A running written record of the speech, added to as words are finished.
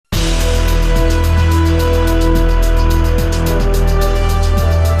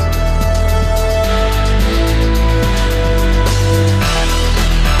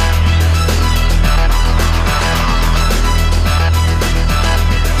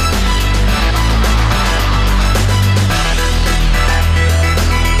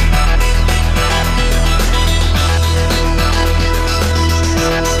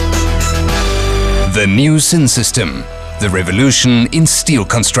The new SIN system, the revolution in steel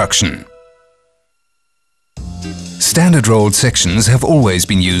construction. Standard rolled sections have always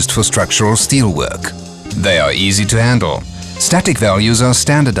been used for structural steel work. They are easy to handle. Static values are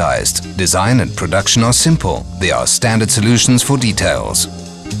standardized. Design and production are simple. They are standard solutions for details.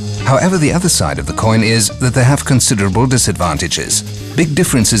 However, the other side of the coin is that they have considerable disadvantages. Big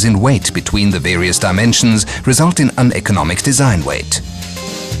differences in weight between the various dimensions result in uneconomic design weight.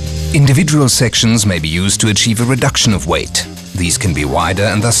 Individual sections may be used to achieve a reduction of weight. These can be wider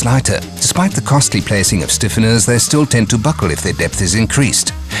and thus lighter. Despite the costly placing of stiffeners, they still tend to buckle if their depth is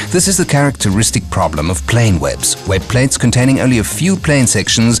increased. This is the characteristic problem of plain webs. Web plates containing only a few plain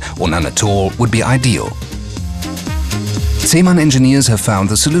sections or none at all would be ideal. Zeman engineers have found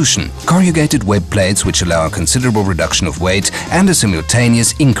the solution: corrugated web plates which allow a considerable reduction of weight and a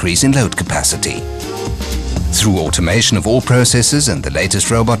simultaneous increase in load capacity. Through automation of all processes and the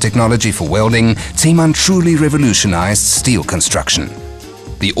latest robot technology for welding, Zeman truly revolutionized steel construction.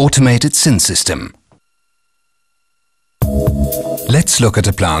 The automated SIN system. Let's look at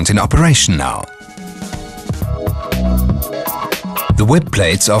a plant in operation now. The web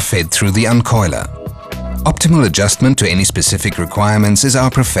plates are fed through the uncoiler. Optimal adjustment to any specific requirements is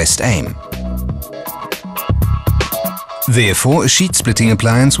our professed aim. Therefore, a sheet-splitting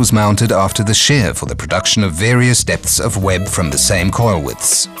appliance was mounted after the shear for the production of various depths of web from the same coil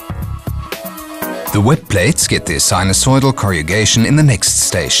widths. The web plates get their sinusoidal corrugation in the next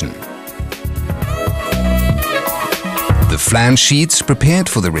station. The flange sheets prepared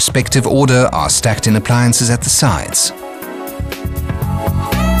for the respective order are stacked in appliances at the sides.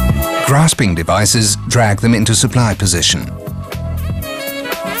 Grasping devices drag them into supply position.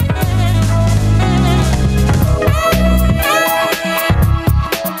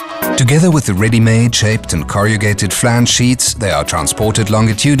 Together with the ready-made, shaped and corrugated flange sheets, they are transported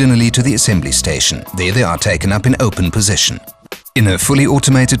longitudinally to the assembly station. There they are taken up in open position. In a fully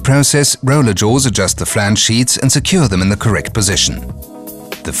automated process, roller jaws adjust the flange sheets and secure them in the correct position.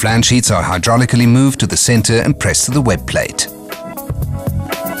 The flange sheets are hydraulically moved to the center and pressed to the web plate.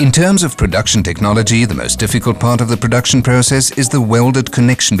 In terms of production technology, the most difficult part of the production process is the welded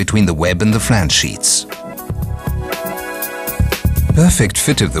connection between the web and the flange sheets. Perfect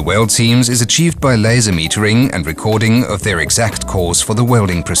fit of the weld seams is achieved by laser metering and recording of their exact course for the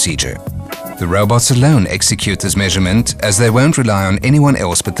welding procedure. The robots alone execute this measurement, as they won't rely on anyone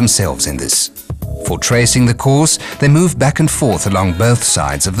else but themselves in this. For tracing the course, they move back and forth along both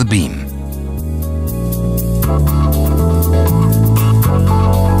sides of the beam.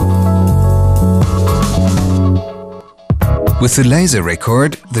 With the laser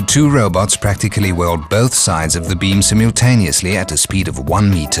record, the two robots practically weld both sides of the beam simultaneously at a speed of 1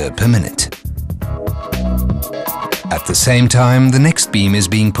 meter per minute. At the same time, the next beam is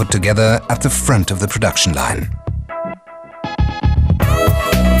being put together at the front of the production line.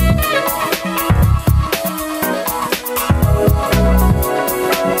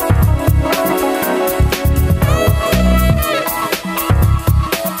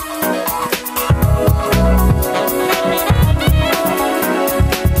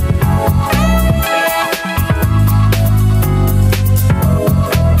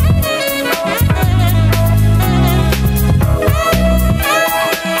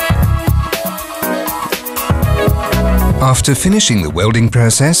 After finishing the welding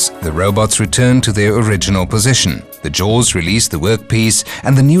process, the robots return to their original position. The jaws release the workpiece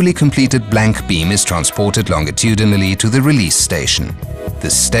and the newly completed blank beam is transported longitudinally to the release station.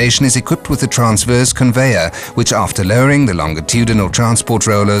 This station is equipped with a transverse conveyor, which after lowering the longitudinal transport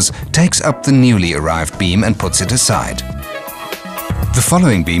rollers, takes up the newly arrived beam and puts it aside. The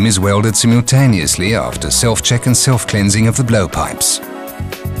following beam is welded simultaneously after self-check and self-cleansing of the blowpipes.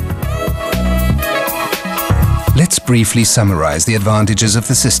 Let's briefly summarize the advantages of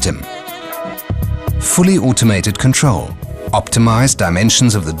the system. Fully automated control. Optimized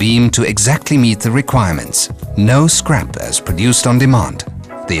dimensions of the beam to exactly meet the requirements. No scrap as produced on demand.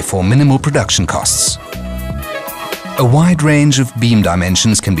 Therefore minimal production costs. A wide range of beam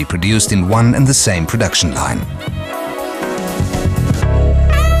dimensions can be produced in one and the same production line.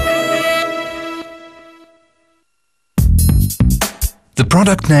 The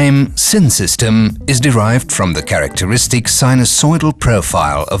product name SIN system is derived from the characteristic sinusoidal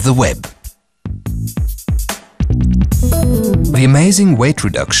profile of the web. The amazing weight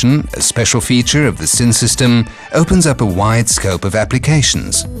reduction, a special feature of the SIN system, opens up a wide scope of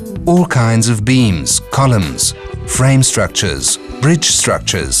applications. All kinds of beams, columns, frame structures, bridge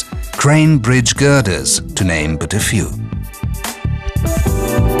structures, crane bridge girders, to name but a few.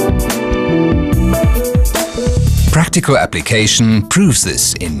 Practical application proves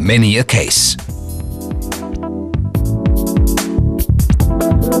this in many a case.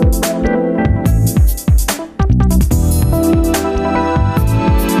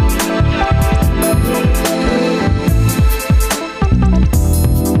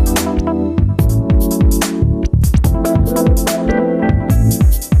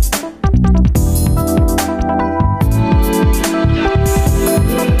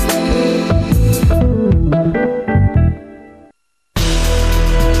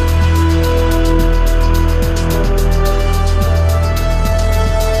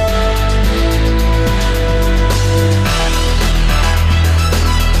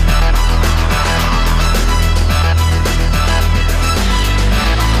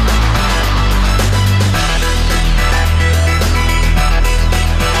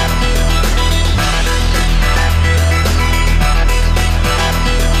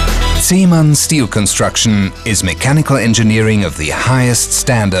 Zeman steel construction is mechanical engineering of the highest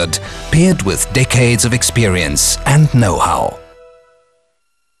standard, paired with decades of experience and know-how.